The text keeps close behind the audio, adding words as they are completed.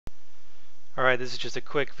Alright, this is just a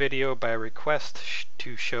quick video by request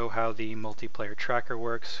to show how the multiplayer tracker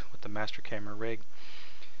works with the Master Camera rig.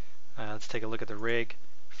 Let's take a look at the rig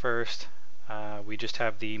first. We just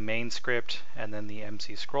have the main script and then the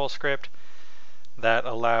MC scroll script that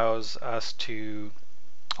allows the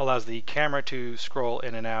camera to scroll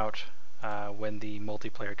in and out when the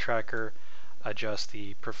multiplayer tracker adjusts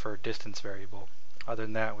the preferred distance variable. Other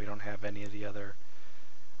than that, we don't have any of the other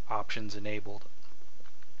options enabled.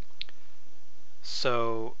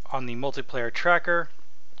 So on the multiplayer tracker,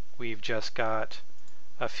 we've just got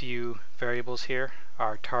a few variables here.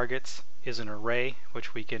 Our targets is an array,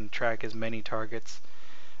 which we can track as many targets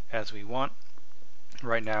as we want.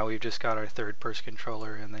 Right now we've just got our third-person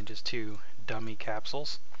controller and then just two dummy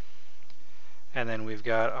capsules. And then we've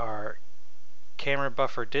got our camera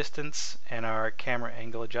buffer distance and our camera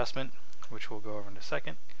angle adjustment, which we'll go over in a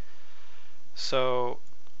second. So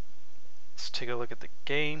let's take a look at the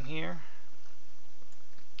game here.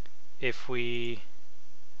 If we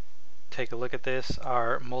take a look at this,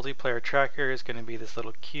 our multiplayer tracker is going to be this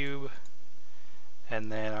little cube,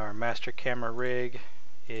 and then our master camera rig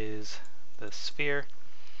is the sphere.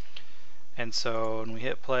 And so when we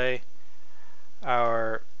hit play,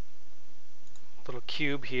 our little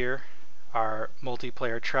cube here, our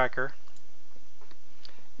multiplayer tracker,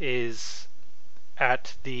 is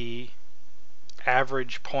at the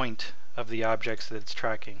average point of the objects that it's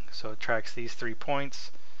tracking. So it tracks these 3 points,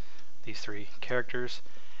 these 3 characters,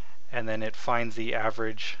 and then it finds the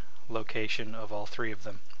average location of all 3 of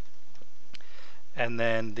them. And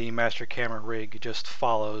then the master camera rig just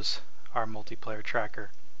follows our multiplayer tracker.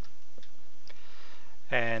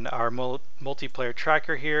 And our multiplayer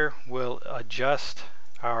tracker here will adjust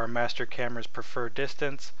our master camera's preferred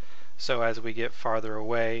distance, so as we get farther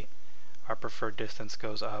away, our preferred distance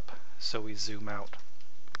goes up, so we zoom out.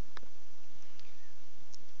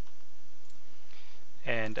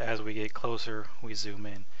 And as we get closer, we zoom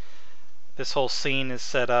in. This whole scene is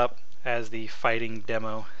set up as the fighting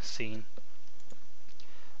demo scene,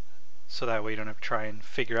 so that way you don't have to try and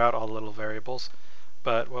figure out all the little variables.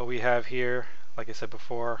 But what we have here, like I said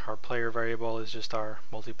before, our player variable is just our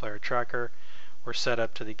multiplayer tracker. We're set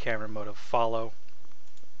up to the camera mode of follow,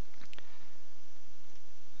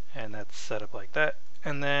 and that's set up like that.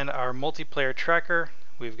 And then our multiplayer tracker,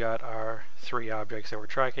 we've got our 3 objects that we're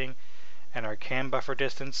tracking, and our cam buffer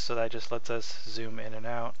distance, so that just lets us zoom in and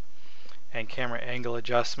out, and camera angle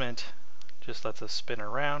adjustment just lets us spin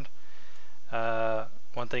around.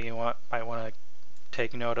 One thing you might want to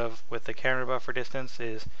take note of with the camera buffer distance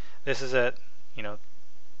is this is at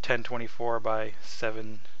 1024 by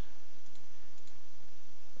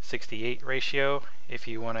 768 ratio. If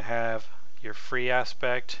you want to have your free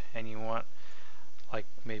aspect and you want like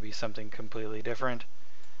maybe something completely different,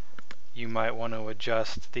 you might want to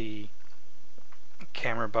adjust the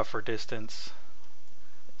camera buffer distance.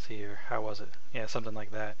 Let's see here, how was it? Yeah, something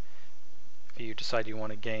like that. If you decide you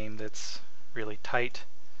want a game that's really tight,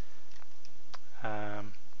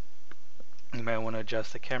 you might want to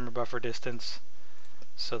adjust the camera buffer distance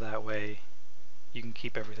so that way you can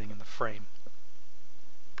keep everything in the frame.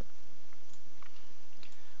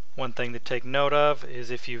 One thing to take note of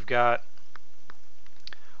is if you've got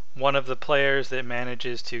one of the players that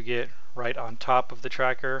manages to get right on top of the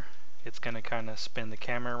tracker, it's going to kind of spin the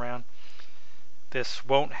camera around. This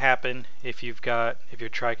won't happen if you're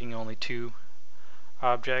tracking only 2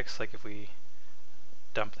 objects, like if we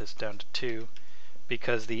dump this down to 2,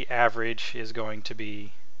 because the average is going to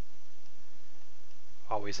be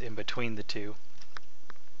always in between the 2.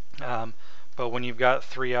 But when you've got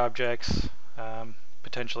 3 objects,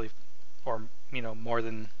 potentially, or more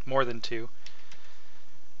than 2,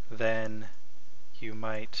 then you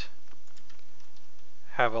might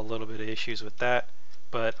have a little bit of issues with that.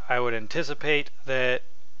 But I would anticipate that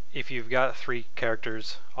if you've got 3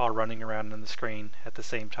 characters all running around on the screen at the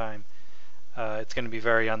same time, it's going to be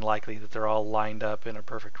very unlikely that they're all lined up in a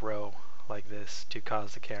perfect row like this to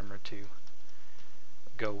cause the camera to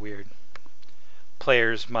go weird.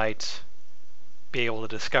 Players might be able to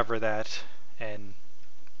discover that and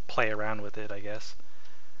play around with it, I guess.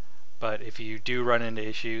 But if you do run into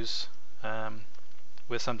issues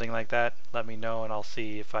with something like that, let me know and I'll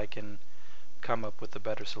see if I can come up with a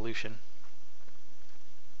better solution.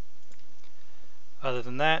 Other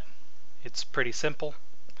than that, it's pretty simple.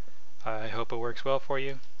 I hope it works well for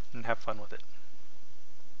you, and have fun with it.